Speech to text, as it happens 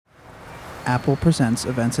Apple presents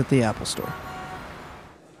events at the Apple Store.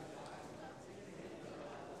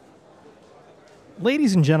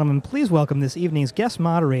 Ladies and gentlemen, please welcome this evening's guest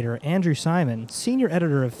moderator, Andrew Simon, senior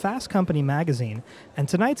editor of Fast Company magazine, and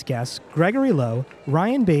tonight's guests, Gregory Lowe,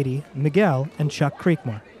 Ryan Beatty, Miguel, and Chuck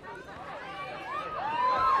Creekmore.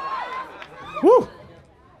 Woo!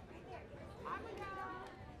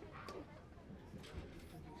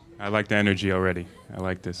 I like the energy already. I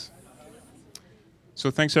like this.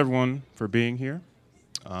 So thanks everyone for being here.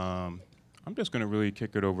 I'm just going to really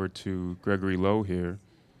kick it over to Gregory Lowe here.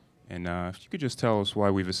 And if you could just tell us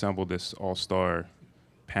why we've assembled this all-star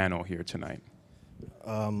panel here tonight.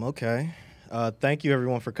 Okay. Thank you,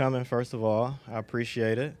 everyone, for coming, first of all. I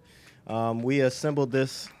appreciate it. We assembled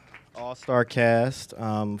this all-star cast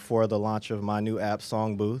for the launch of my new app,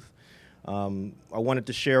 Song Booth. I wanted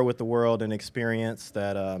to share with the world an experience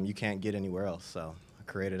that you can't get anywhere else, so I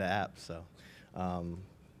created an app. So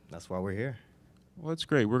that's why we're here. Well, that's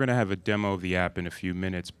great. We're going to have a demo of the app in a few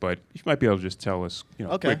minutes, but you might be able to just tell us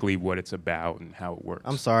quickly what it's about and how it works.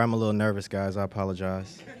 I'm sorry. I'm a little nervous, guys. I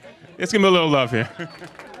apologize. Let's give him a little love here.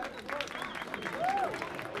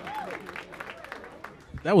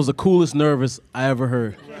 That was the coolest nervous I ever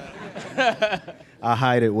heard. I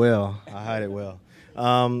hide it well.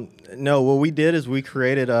 No, what we did is we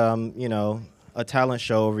created, a talent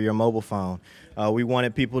show over your mobile phone. We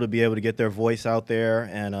wanted people to be able to get their voice out there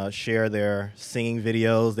and share their singing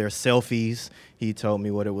videos, their selfies. He told me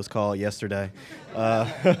what it was called yesterday.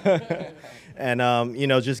 And,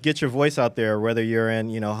 just get your voice out there, whether you're in,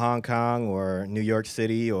 Hong Kong or New York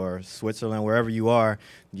City or Switzerland, wherever you are,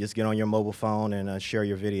 just get on your mobile phone and share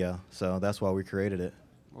your video. So that's why we created it.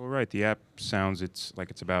 All right. The app sounds it's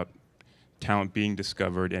about talent being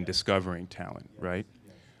discovered and discovering talent, right?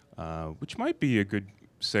 Which might be a good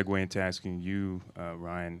segue into asking you,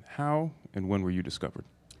 Ryan, how and when were you discovered?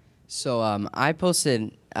 So I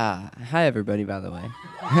posted, hi everybody, by the way.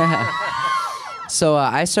 So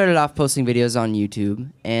I started off posting videos on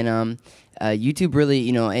YouTube, and YouTube really,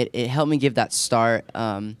 it helped me give that start.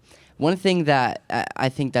 One thing that I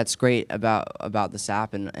think that's great about this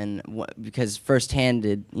app, because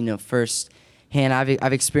firsthand,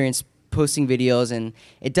 I've experienced posting videos, and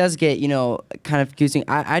it does get kind of confusing.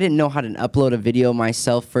 I didn't know how to upload a video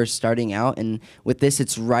myself first starting out, and with this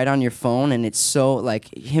it's right on your phone, and it's so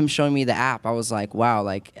like him showing me the app, I was like, wow,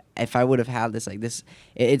 like if I would have had this like this,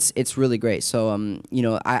 it's really great. So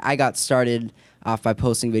I got started off by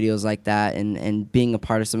posting videos like that, and being a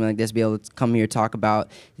part of something like this, be able to come here, talk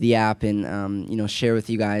about the app, and share with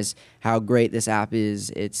you guys how great this app is.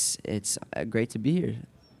 It's great to be here.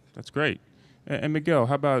 That's great. And Miguel,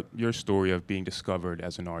 how about your story of being discovered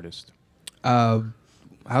as an artist?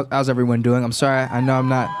 How's everyone doing? I'm sorry. I know I'm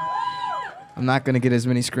not gonna get as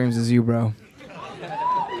many screams as you, bro.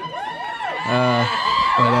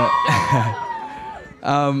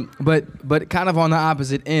 But kind of on the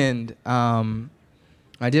opposite end. I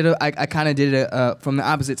kind of did it from the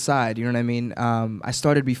opposite side. You know what I mean? I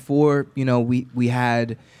started before. We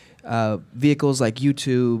had vehicles like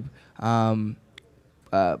YouTube.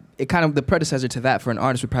 It kind of the predecessor to that for an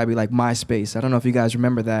artist would probably be like MySpace. I don't know if you guys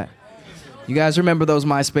remember that. You guys remember those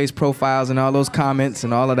MySpace profiles and all those comments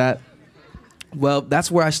and all of that? Well,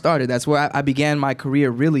 that's where I started. That's where I began my career,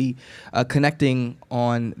 really connecting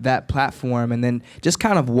on that platform, and then just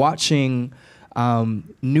kind of watching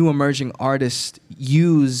new emerging artists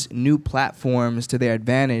use new platforms to their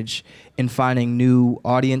advantage in finding new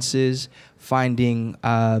audiences, finding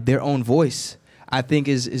their own voice. I think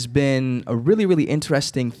has been a really, really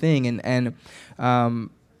interesting thing, and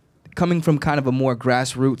coming from kind of a more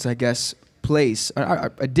grassroots, I guess, place,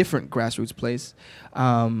 a different grassroots place.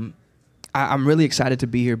 I'm really excited to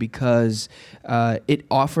be here because it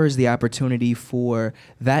offers the opportunity for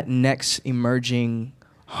that next emerging,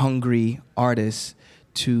 hungry artist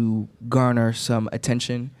to garner some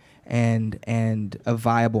attention and a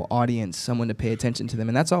viable audience, someone to pay attention to them,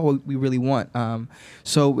 and that's all we really want.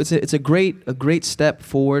 So it's a great step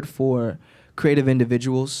forward for creative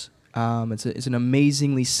individuals. It's an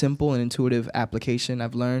amazingly simple and intuitive application,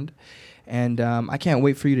 I've learned, and I can't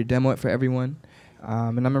wait for you to demo it for everyone.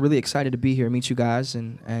 And I'm really excited to be here, meet you guys,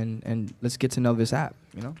 and let's get to know this app.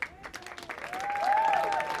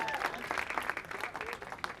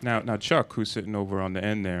 Now Chuck, who's sitting over on the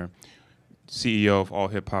end there, CEO of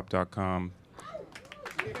allhiphop.com.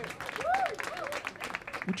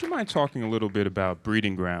 Would you mind talking a little bit about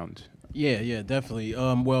Breeding Ground? Yeah, definitely.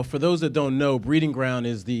 Well, for those that don't know, Breeding Ground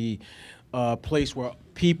is the place where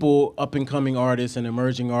people, up-and-coming artists and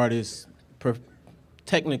emerging artists,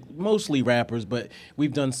 mostly rappers, but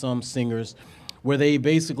we've done some singers, where they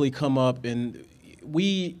basically come up and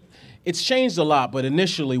it's changed a lot, but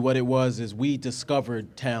initially what it was is we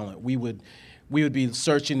discovered talent. We would be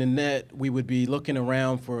searching the net, we would be looking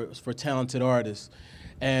around for talented artists,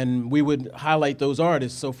 and we would highlight those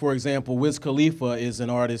artists. So for example, Wiz Khalifa is an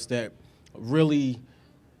artist that really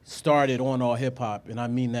started on All Hip Hop, and I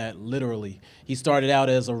mean that literally. He started out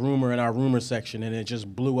as a rumor in our rumor section, and it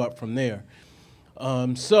just blew up from there.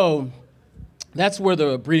 So that's where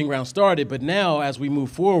the breeding ground started. But now, as we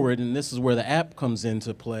move forward, and this is where the app comes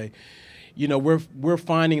into play, you know, we're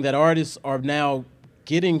finding that artists are now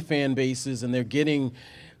getting fan bases, and they're getting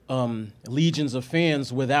legions of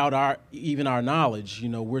fans without even our knowledge. You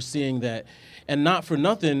know, we're seeing that, and not for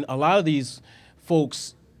nothing, a lot of these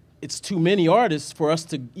folks, it's too many artists for us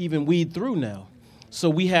to even weed through now.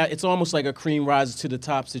 So it's almost like a cream rises to the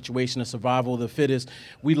top situation, a survival of the fittest.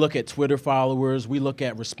 We look at Twitter followers, we look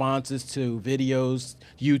at responses to videos,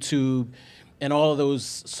 YouTube, and all of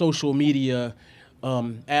those social media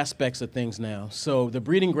aspects of things now. So the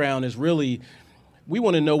breeding ground is really, we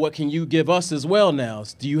want to know, what can you give us as well now?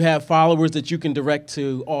 Do you have followers that you can direct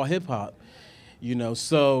to All Hip Hop? You know,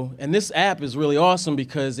 so, and this app is really awesome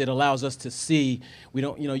because it allows us to see,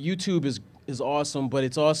 YouTube is awesome, but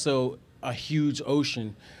it's also a huge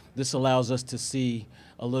ocean. This allows us to see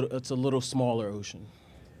it's a little smaller ocean.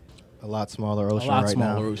 A lot smaller ocean A lot right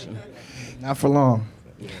smaller now. ocean. Not for long.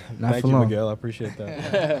 Not Thank for you, long. Miguel. I appreciate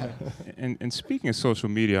that. And speaking of social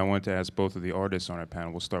media, I wanted to ask both of the artists on our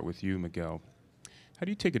panel. We'll start with you, Miguel. How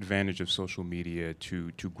do you take advantage of social media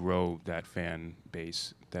to grow that fan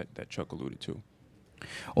base that Chuck alluded to?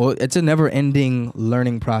 Well, it's a never-ending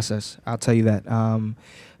learning process. I'll tell you that.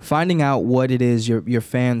 Finding out what it is your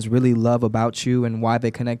fans really love about you and why they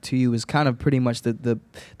connect to you is kind of pretty much the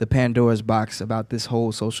Pandora's box about this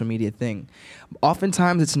whole social media thing.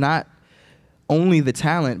 Oftentimes, it's not only the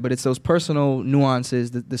talent, but it's those personal nuances,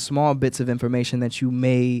 the small bits of information that you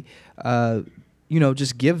may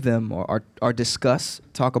just give them or discuss,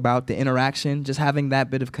 talk about the interaction. Just having that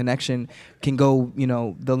bit of connection can go,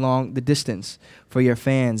 the distance for your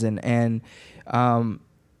fans. And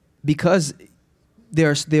because there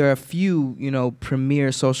are a few,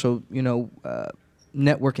 premier social,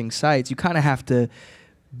 networking sites, you kind of have to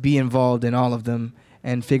be involved in all of them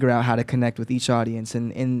and figure out how to connect with each audience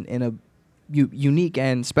in a unique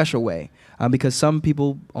and special way. Because some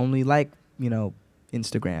people only like,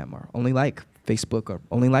 Instagram, or only like Facebook, or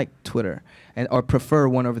only like Twitter, or prefer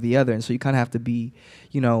one over the other. And so you kind of have to be,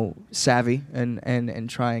 savvy and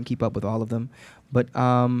try and keep up with all of them. But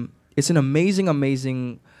it's an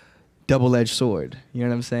amazing double-edged sword. You know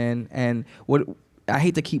what I'm saying? And I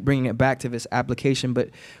hate to keep bringing it back to this application, but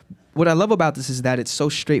what I love about this is that it's so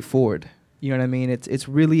straightforward. You know what I mean? It's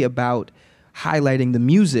really about highlighting the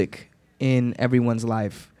music in everyone's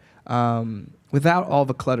life, without all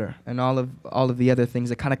the clutter and all of the other things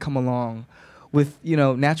that kind of come along with,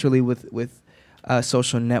 naturally with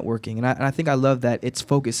social networking. And I think I love that its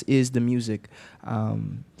focus is the music.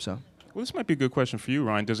 Well, this might be a good question for you,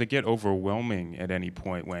 Ryan. Does it get overwhelming at any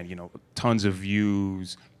point when, tons of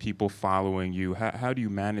views, people following you? How do you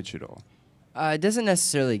manage it all? It doesn't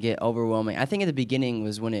necessarily get overwhelming. I think at the beginning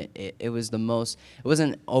was when it was the most, it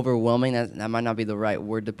wasn't overwhelming, that might not be the right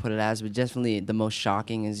word to put it as, but definitely the most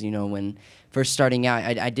shocking is, when first starting out,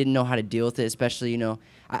 I didn't know how to deal with it, especially,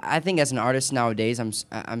 I think as an artist nowadays,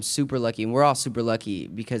 I'm super lucky, and we're all super lucky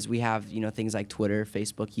because we have, things like Twitter,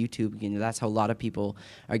 Facebook, YouTube, that's how a lot of people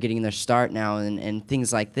are getting their start now, and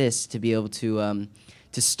things like this to be able to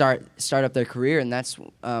start up their career. And that's,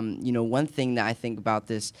 one thing that I think about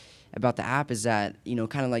the app is that,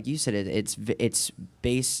 kind of like you said, it's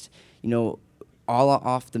based, all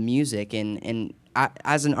off the music. And I,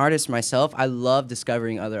 as an artist myself, I love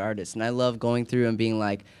discovering other artists, and I love going through and being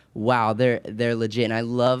like, wow, they're legit. And I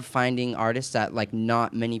love finding artists that like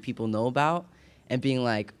not many people know about, and being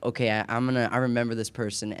like, okay, I remember this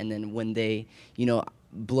person, and then when they,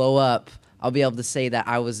 blow up, I'll be able to say that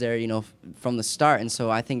I was there, from the start. And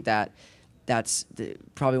so I think that that's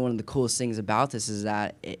probably one of the coolest things about this is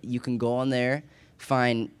that you can go on there,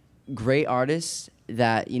 find great artists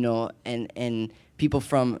that, and people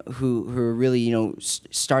from who are really,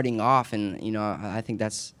 starting off. And, I think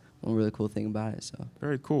that's one really cool thing about it. So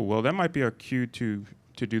Very cool. Well, that might be our cue to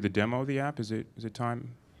do the demo of the app. Is it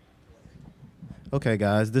time? Okay,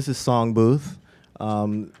 guys, this is Song Booth.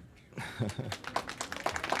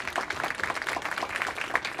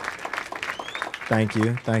 Thank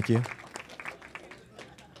you.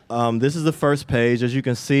 This is the first page. As you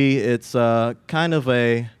can see, it's kind of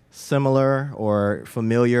a similar or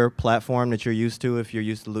familiar platform that you're used to if you're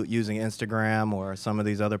used to using Instagram or some of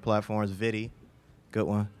these other platforms. Vidi, good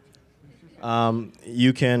one.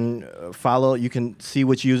 You can follow, you can see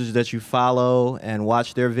which users that you follow and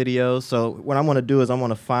watch their videos. So what I'm gonna do is I'm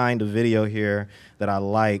gonna find a video here that I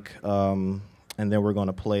like, and then we're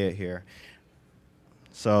gonna play it here.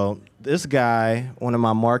 So this guy, one of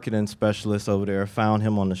my marketing specialists over there, found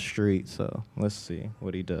him on the street. So let's see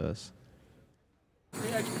what he does.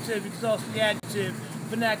 The expletive, exhausting adjective,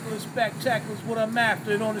 vernacular, spectacular is what I'm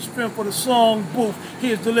after. And on the strength of the song booth,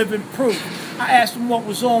 here's the living proof. I asked him what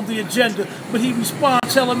was on the agenda, but he responded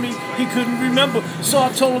telling me he couldn't remember. So I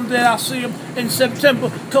told him that I'll see him in September,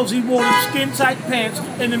 cause he wore them skin-tight pants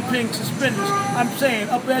and them pink suspenders. I'm saying,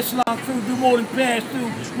 upper echelon crew do more than pass through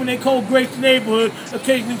when they cold grace the neighborhood,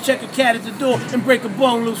 occasionally check a cat at the door and break a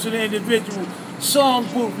bone loose in the individual. Song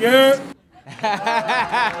booth, you heard?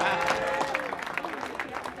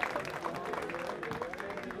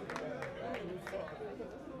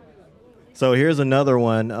 So here's another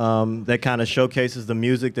one that kind of showcases the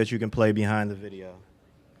music that you can play behind the video.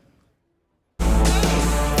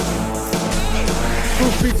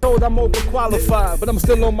 Truth be told, I'm overqualified, but I'm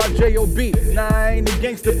still on my J.O.B. Nah, I ain't a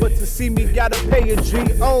gangster, but to see me, gotta pay a G.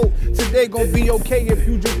 Oh, today gon' be okay if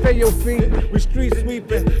you just pay your fee. We street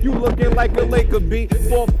sweeping, you looking like a Laker beat.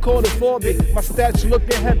 Fourth quarter for me, my stats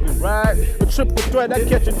looking heavy, right? A triple threat, I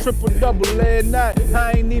catch a triple-double at night.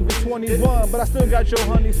 I ain't even 21, but I still got your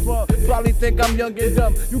honey sprung. Probably think I'm young and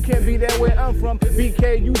dumb, you can't be that where I'm from.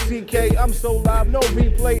 BK, UCK, I'm so live, no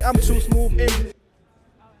replay, I'm too smooth.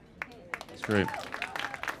 That's great.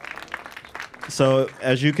 So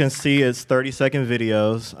as you can see, it's 30-second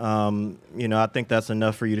videos. You know, I think that's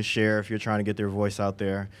enough for you to share if you're trying to get their voice out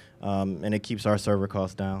there. And it keeps our server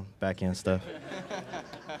costs down, back-end stuff.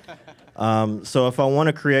 So if I want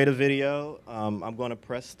to create a video, I'm going to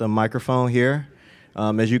press the microphone here.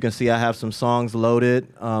 As you can see, I have some songs loaded.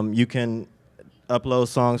 You can upload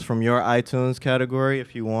songs from your iTunes category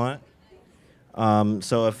if you want.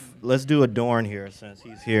 So let's do Adorn here since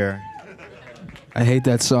he's here. I hate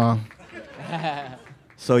that song.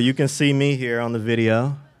 So you can see me here on the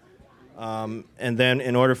video. And then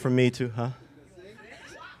in order for me to,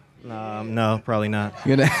 no, probably not.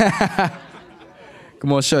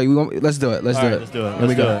 Come on, show you. Let's do it. Let's do it. Let's do it. Here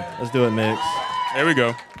we go. Let's do it, Migs. There we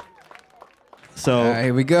go. So All right,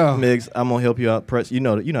 here we go. Migs, I'm gonna help you out. Press. You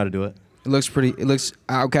know how to do it. It looks pretty. It looks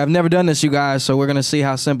okay. I've never done this, you guys, so we're gonna see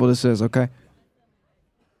how simple this is. Okay.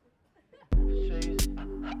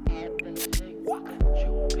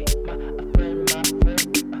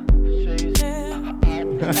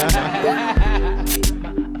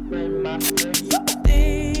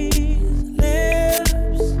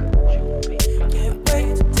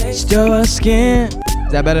 Your skin.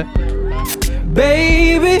 Is that better?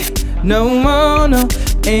 Baby, no more, no.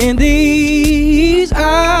 And these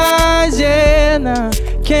eyes, yeah, nah.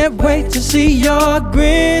 Can't wait to see your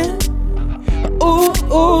grin. Ooh,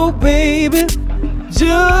 ooh, baby.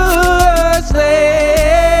 Just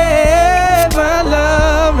let my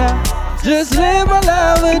love now. Just let my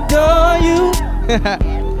love adore you.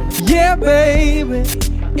 Yeah, baby.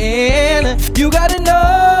 And you gotta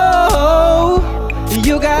know.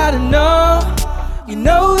 You gotta know, you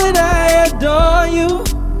know that I adore you.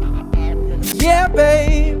 Yeah,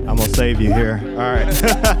 babe. I'm gonna save you here. All right.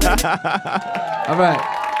 All right.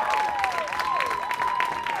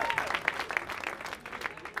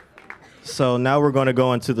 So now we're gonna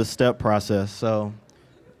go into the step process. So,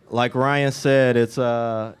 like Ryan said, it's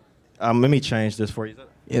let me change this for you.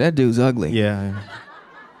 Yeah, that dude's ugly. Yeah.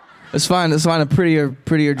 Let's find a prettier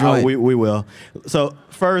joint. We will. So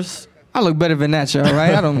first. I look better than that, y'all,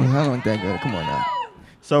 right? I don't look that good. Come on now.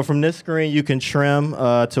 So from this screen, you can trim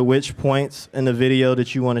to which points in the video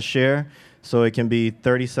that you want to share. So it can be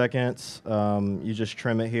 30 seconds. You just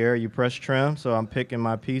trim it here. You press trim. So I'm picking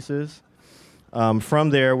my pieces. From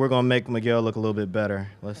there, we're going to make Miguel look a little bit better.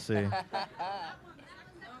 Let's see.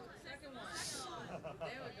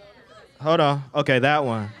 Hold on. Okay, that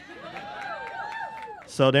one.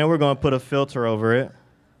 So then we're going to put a filter over it.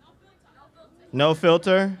 No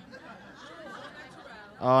filter?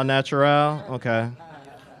 All natural, okay.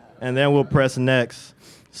 And then we'll press next.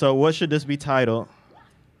 So what should this be titled?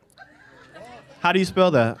 How do you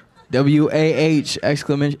spell that? W-A-H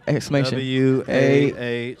exclamation.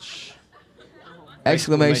 W-A-H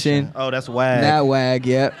exclamation. Oh, that's WAG. Not WAG,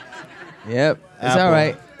 yep. Yep, it's Apple. all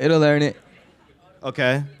right. It'll learn it.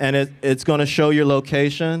 Okay, and it's gonna show your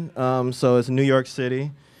location. So it's New York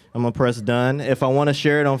City. I'm gonna press done. If I wanna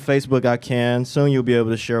share it on Facebook, I can. Soon you'll be able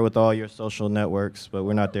to share with all your social networks, but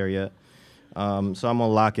we're not there yet. So I'm gonna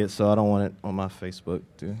lock it so I don't want it on my Facebook,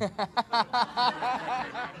 dude.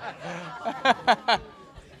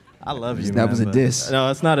 I love you, That man, was a but- diss.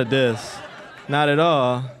 No, it's not a diss. Not at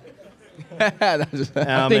all. I think and you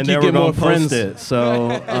then we're get more gonna friends. post it.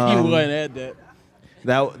 So You wouldn't add that.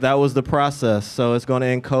 that was the process. So it's going to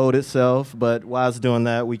encode itself, but while it's doing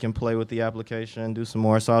that, we can play with the application, do some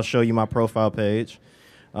more. So I'll show you my profile page.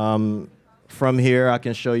 From here, I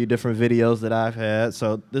can show you different videos that I've had.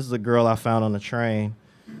 So this is a girl I found on the train.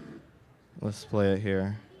 Let's play it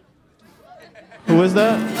here. Who is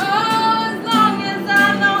that? As long as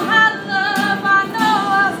I know how to love, I know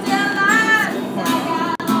I'll still last. I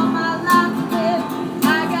got all my life to live.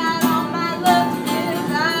 I got all my love to give.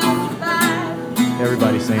 I'll survive.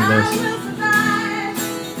 Everybody sing I this. will survive.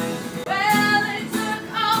 Well, it took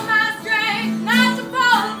all my strength not to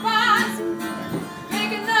fall apart.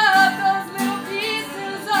 Picking up those little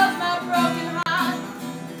pieces of my broken heart.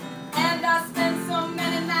 And I spent so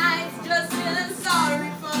many nights just feeling sorry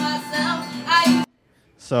for myself.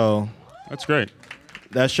 So That's great.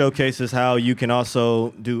 that showcases how you can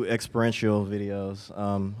also do experiential videos.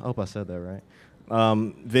 I hope I said that right.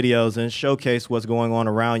 Videos and showcase what's going on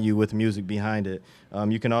around you with music behind it.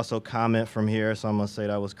 You can also comment from here. So I'm gonna say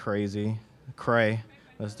that was crazy. Cray.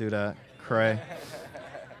 Let's do that. Cray.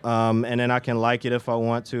 And then I can like it if I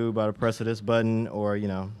want to by the press of this button, or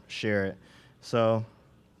share it. So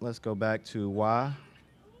let's go back to Y.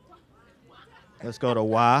 Let's go to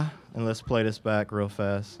Y and let's play this back real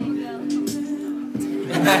fast.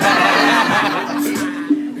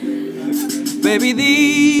 Baby,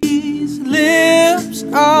 these lips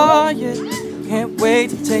are yeah. Can't wait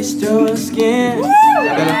to taste your skin.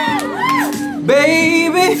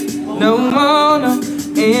 Baby, no more, no.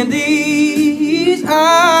 And these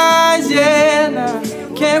eyes, yeah, nah.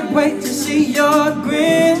 Can't wait to see your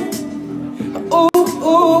grin. Oh,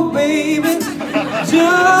 oh, baby,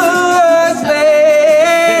 just let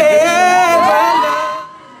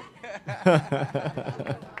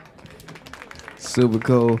Super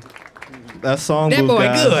cool. That song That booth, boy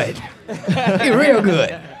guys. good. He real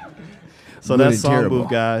good. So Really that's song terrible.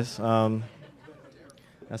 booth, guys.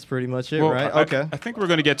 That's pretty much it, Well, right? I think we're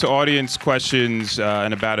going to get to audience questions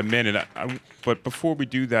in about a minute. But before we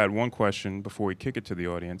do that, one question before we kick it to the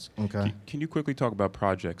audience. Okay. Can you quickly talk about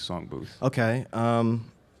Project Song Booth? Okay.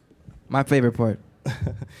 My favorite part.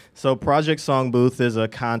 So Project Song Booth is a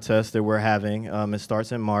contest that we're having. It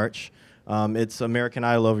starts in March. It's American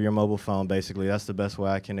Idol over your mobile phone, basically. That's the best way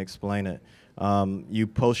I can explain it. You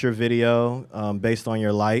post your video based on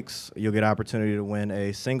your likes. You'll get an opportunity to win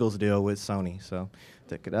a singles deal with Sony. So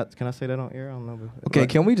can I say that on air? I don't know. Okay,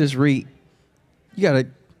 can we just read? You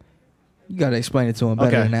gotta explain it to him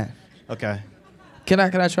better than that. Okay. Can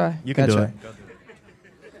I try? You can do it.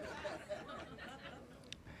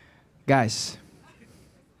 Guys,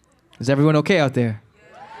 is everyone okay out there?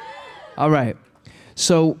 All right.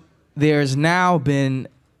 So there's now been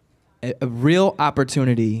a real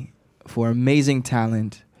opportunity for amazing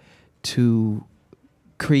talent to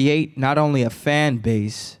create not only a fan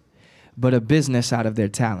base, but a business out of their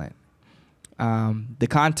talent. The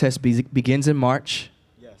contest begins in March.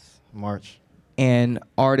 Yes, March. And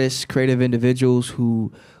artists, creative individuals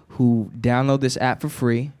who download this app for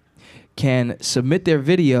free can submit their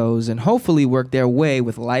videos and hopefully work their way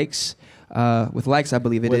with likes. I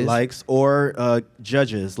believe it is. With likes or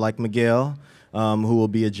judges like Miguel, who will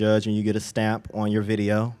be a judge, and you get a stamp on your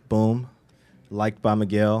video. Boom, liked by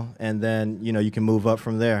Miguel, and then you can move up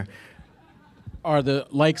from there. Are the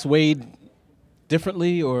likes weighed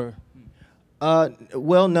differently, or?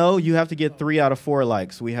 Well, no. You have to get 3 out of 4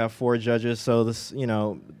 likes. We have 4 judges, so this 3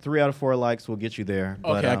 out of 4 likes will get you there.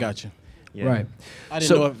 Okay, But, I got you. Yeah. Right. I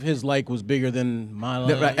didn't know if his like was bigger than my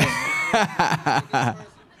like.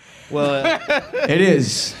 Well, It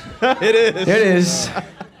is. it is. It is.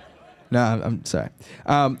 No, I'm sorry.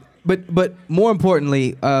 But more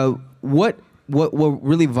importantly, what we're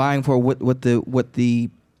really vying for, what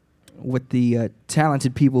the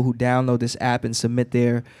talented people who download this app and submit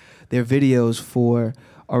their videos for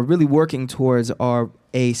are really working towards are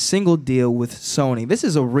a single deal with Sony. This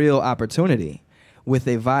is a real opportunity with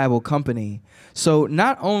a viable company. So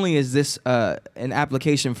not only is this an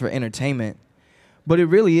application for entertainment, but it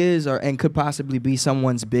really is and could possibly be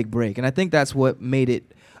someone's big break. And I think that's what made it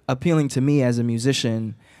appealing to me as a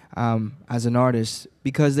musician, as an artist,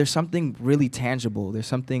 because there's something really tangible. There's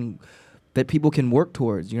something that people can work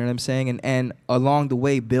towards, you know what I'm saying? And along the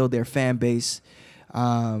way, build their fan base,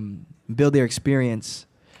 build their experience,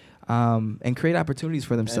 and create opportunities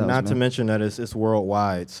for themselves. And not to man. mention that it's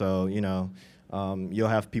worldwide. So, you'll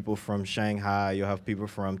have people from Shanghai, you'll have people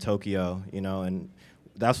from Tokyo, and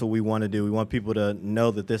that's what we want to do. We want people to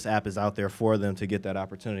know that this app is out there for them to get that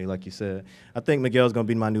opportunity, like you said. I think Miguel's going to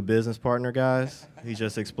be my new business partner, guys. He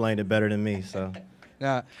just explained it better than me, so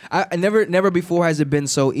I never before has it been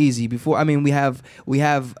so easy. Before, I mean, we have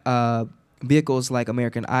vehicles like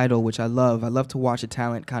American Idol, which I love. I love to watch a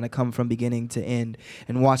talent kind of come from beginning to end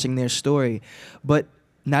and watching their story. But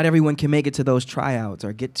not everyone can make it to those tryouts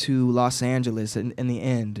or get to Los Angeles in the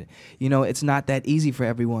end. You know, it's not that easy for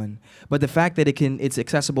everyone. But the fact that it's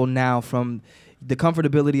accessible now from the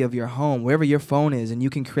comfortability of your home, wherever your phone is, and you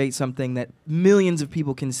can create something that millions of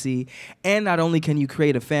people can see. And not only can you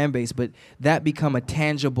create a fan base, but that become a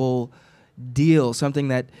tangible deal, something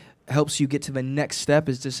that helps you get to the next step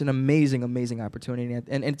is just an amazing, amazing opportunity,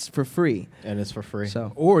 and it's for free. And it's for free.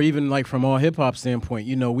 So, Or even like from all hip hop standpoint,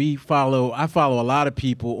 you know, I follow a lot of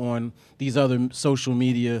people on these other social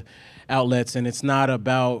media outlets, and it's not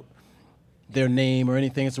about their name or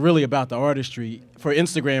anything. It's really about the artistry. For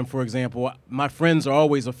Instagram, for example, my friends are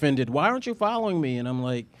always offended. Why aren't you following me? And I'm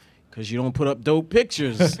like, because you don't put up dope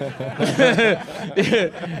pictures.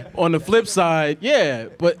 On the flip side, yeah.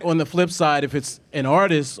 But on the flip side, if it's an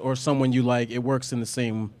artist or someone you like, it works in the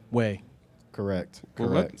same way. Correct. Well,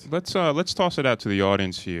 Correct. let's toss it out to the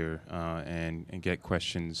audience here and get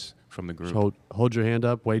questions from the group. So hold your hand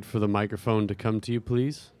up. Wait for the microphone to come to you,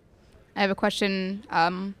 please. I have a question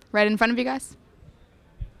right in front of you guys.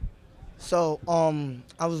 So,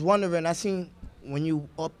 I was wondering, I seen when you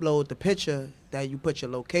upload the picture that you put your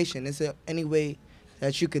location. Is there any way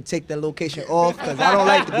that you could take that location off? Because I don't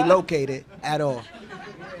like to be located at all.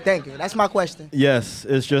 Thank you. That's my question. Yes,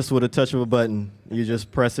 it's just with a touch of a button. You just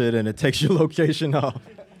press it and it takes your location off.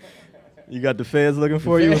 You got the feds looking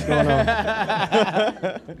for you? What's going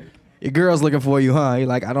on? your girl's looking for you, huh? You're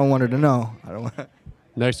like, I don't want her to know. I don't want.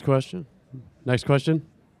 Next question. Next question.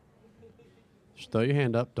 Just throw your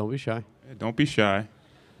hand up. Don't be shy. Yeah, don't be shy.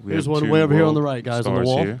 Here's one way over here on the right, guys, on the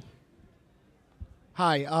wall. Here.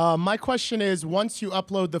 Hi. My question is: once you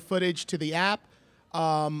upload the footage to the app,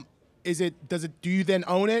 do you then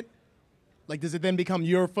own it? Like, does it then become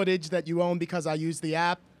your footage that you own because I use the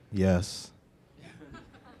app? Yes.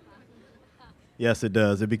 Yes, it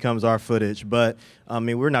does. It becomes our footage, but I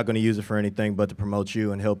mean, we're not going to use it for anything but to promote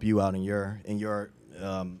you and help you out in your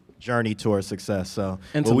journey towards success. So,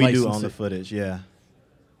 and but we do license own the it. footage. Yeah.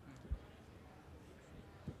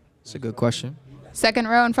 It's a good question. Second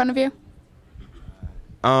row in front of you.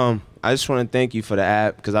 I just want to thank you for the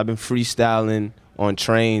app because I've been freestyling on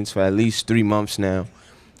trains for at least 3 months now.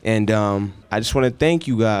 And I just want to thank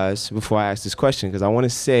you guys before I ask this question because I want to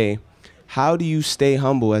say, how do you stay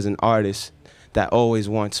humble as an artist that always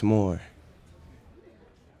wants more?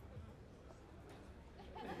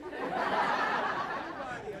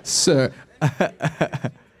 Sir.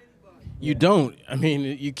 You don't. I mean,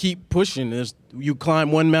 you keep pushing. You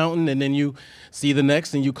climb one mountain and then you see the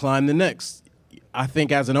next and you climb the next. I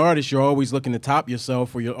think as an artist, you're always looking to top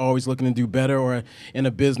yourself, or you're always looking to do better, or in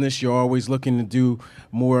a business, you're always looking to do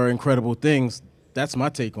more incredible things. That's my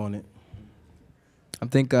take on it. I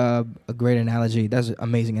think a great analogy. That's an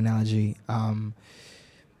amazing analogy.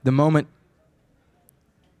 The moment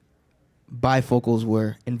bifocals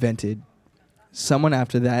were invented, someone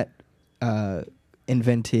after that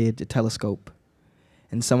invented a telescope,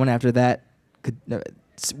 and someone after that could,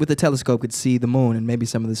 with a telescope, could see the moon and maybe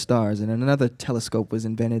some of the stars, and another telescope was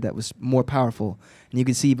invented that was more powerful, and you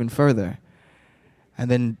could see even further. And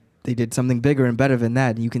then they did something bigger and better than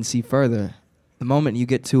that, and you can see further. The moment you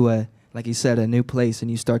get to a, like you said, a new place,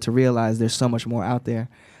 and you start to realize there's so much more out there.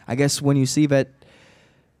 I guess when you see that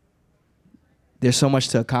there's so much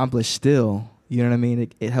to accomplish still, you know what I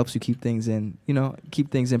mean? It helps you keep things in,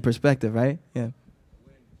 keep things in perspective, right? Yeah.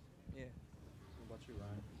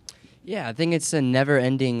 Yeah, I think it's a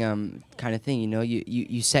never-ending kind of thing.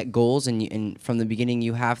 You set goals, and from the beginning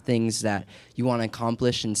you have things that you want to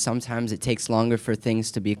accomplish, and sometimes it takes longer for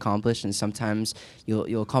things to be accomplished, and sometimes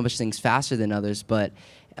you'll accomplish things faster than others. But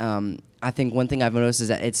I think one thing I've noticed is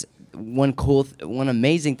that it's one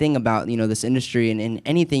amazing thing about this industry and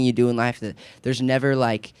anything you do in life, that there's never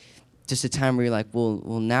like just a time where you're like, well,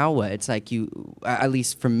 now what? It's like at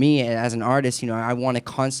least for me as an artist, I want to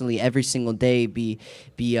constantly every single day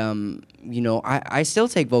I still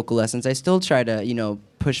take vocal lessons. I still try to,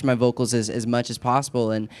 push my vocals as much as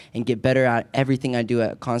possible and get better at everything I do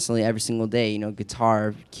constantly every single day,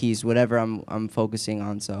 guitar, keys, whatever I'm focusing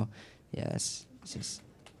on. So yeah, it's just.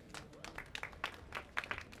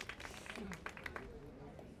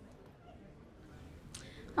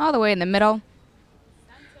 All the way in the middle.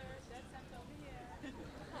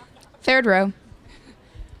 Third row.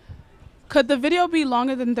 Could the video be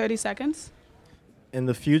longer than 30 seconds? In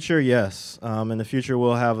the future, yes. In the future,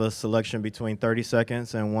 we'll have a selection between 30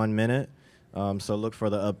 seconds and 1 minute. So look for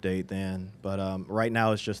the update then. But right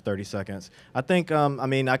now it's just 30 seconds. I think, I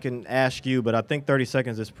mean, I can ask you, but I think 30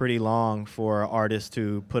 seconds is pretty long for artists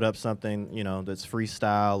to put up something, you know, that's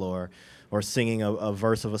freestyle or singing a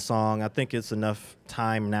verse of a song. I think it's enough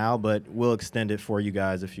time now, but we'll extend it for you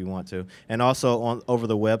guys if you want to. And also over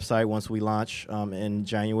the website, once we launch in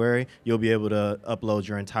January, you'll be able to upload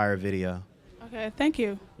your entire video. Okay, thank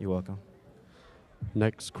you. You're welcome.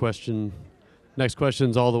 Next question. Next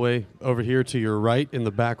question's all the way over here to your right in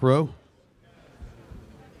the back row.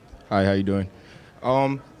 Hi, how you doing?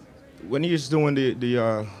 When you was doing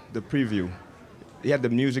the preview, you had the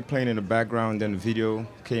music playing in the background, then the video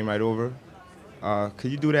came right over.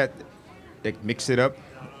 Could you do that, like mix it up,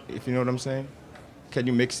 if you know what I'm saying? Can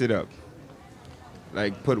you mix it up?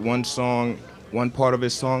 Like put one part of a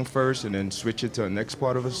song first and then switch it to the next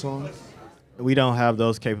part of a song? We don't have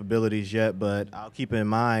those capabilities yet, but I'll keep it in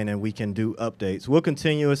mind and we can do updates. We'll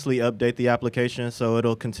continuously update the application so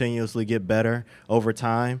it'll continuously get better over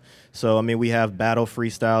time. So, I mean, we have battle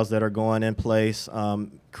freestyles that are going in place,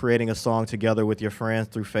 creating a song together with your friends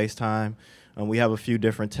through FaceTime. We have a few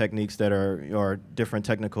different techniques that are different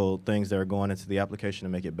technical things that are going into the application to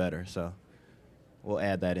make it better. So we'll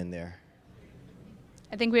add that in there.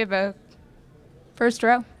 I think we have a first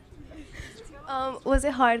row. Was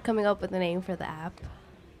it hard coming up with a name for the app?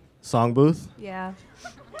 Song Booth? Yeah.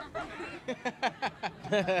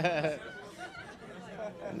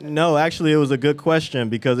 No, actually, it was a good question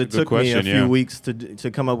because it took me a few weeks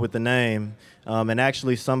to come up with the name. And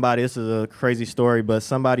actually, this is a crazy story, but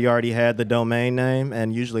somebody already had the domain name,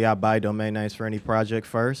 and usually I buy domain names for any project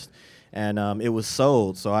first. And it was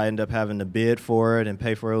sold, so I ended up having to bid for it and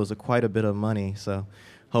pay for it. It was quite a bit of money, so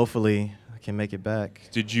hopefully I can make it back.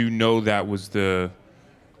 Did you know that was the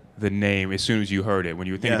name as soon as you heard it? When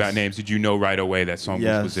you were thinking about names, did you know right away that Song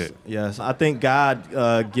Booth was it? Yes, I think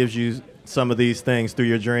God gives you some of these things through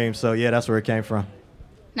your dreams, so yeah, that's where it came from.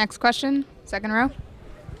 Next question, second row.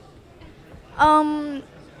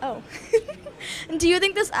 Do you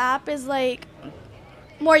think this app is like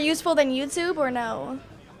more useful than YouTube or no?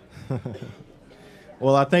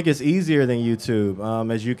 Well, I think it's easier than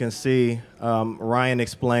YouTube. As you can see, Ryan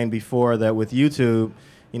explained before that with YouTube,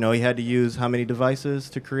 you know, he had to use how many devices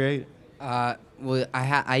to create? Well,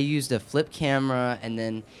 I used a flip camera, and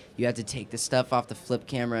then you had to take the stuff off the flip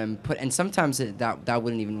camera and sometimes that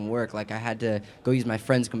wouldn't even work. Like I had to go use my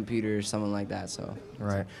friend's computer or something like that. So.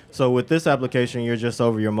 Right. So with this application, you're just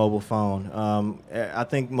over your mobile phone. I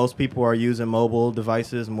think most people are using mobile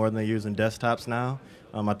devices more than they're using desktops now.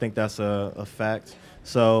 I think that's a fact.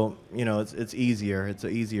 So, you know, it's easier. It's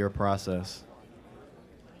an easier process.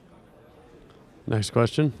 Next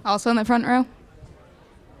question. Also in the front row.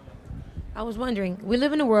 I was wondering, we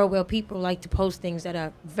live in a world where people like to post things that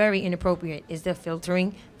are very inappropriate. Is there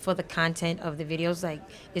filtering for the content of the videos? Like,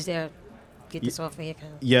 is there, get this off of here?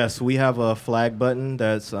 Yes, we have a flag button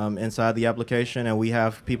that's inside the application, and we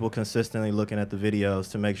have people consistently looking at the videos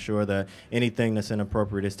to make sure that anything that's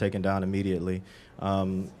inappropriate is taken down immediately.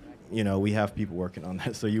 You know, we have people working on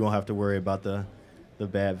that, so you won't have to worry about the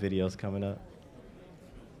bad videos coming up.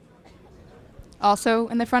 Also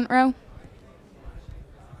in the front row.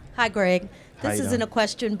 Hi, Greg. How This you isn't doing? a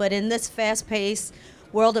question, but in this fast-paced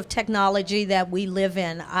world of technology that we live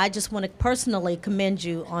in, I just want to personally commend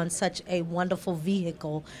you on such a wonderful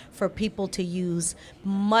vehicle for people to use.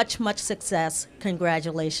 Much, much success.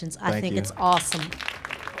 Congratulations. I Thank think you. it's awesome.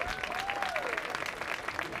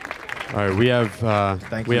 All right,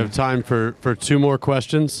 we have time for two more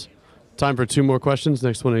questions. Time for two more questions.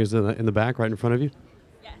 Next one is in the back, right in front of you.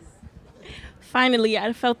 Finally,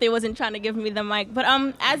 I felt they wasn't trying to give me the mic. But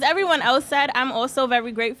as everyone else said, I'm also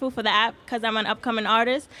very grateful for the app because I'm an upcoming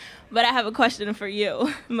artist. But I have a question for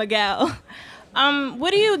you, Miguel.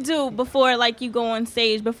 What do you do before, like, you go on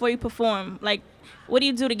stage, before you perform? Like, what do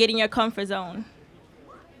you do to get in your comfort zone?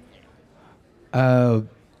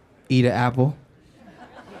 Eat an apple.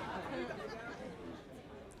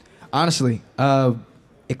 Honestly,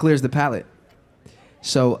 it clears the palate.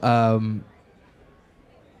 So,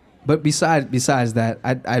 but besides that,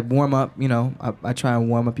 I warm up. You know, I try and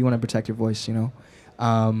warm up. You want to protect your voice. You know,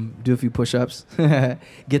 do a few push-ups.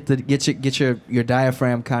 get your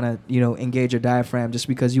diaphragm kind of, you know, engage your diaphragm, just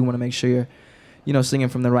because you want to make sure you're, you know, singing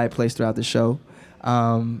from the right place throughout the show.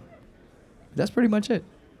 That's pretty much it.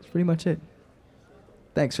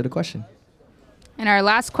 Thanks for the question. And our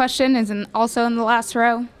last question is also in the last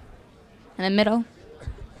row, in the middle.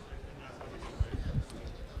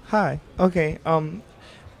 Hi. Okay.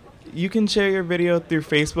 You can share your video through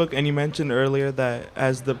Facebook, and you mentioned earlier that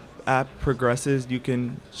as the app progresses, you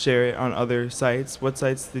can share it on other sites. What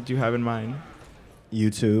sites did you have in mind?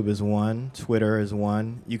 YouTube is one. Twitter is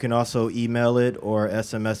one. You can also email it or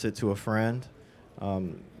SMS it to a friend.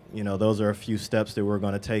 Those are a few steps that we're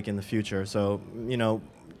going to take in the future. So,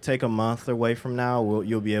 take a month away from now,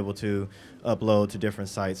 you'll be able to upload to different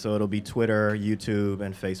sites. So it'll be Twitter, YouTube,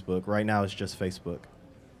 and Facebook. Right now it's just Facebook.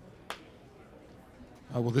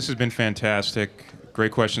 Well, this has been fantastic.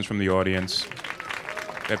 Great questions from the audience.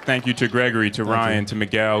 Thank you to Gregory, to Ryan, to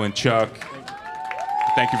Miguel, and Chuck.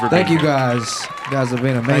 Thank you for being here. Thank you guys. You guys have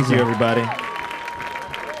been amazing. Thank you, everybody.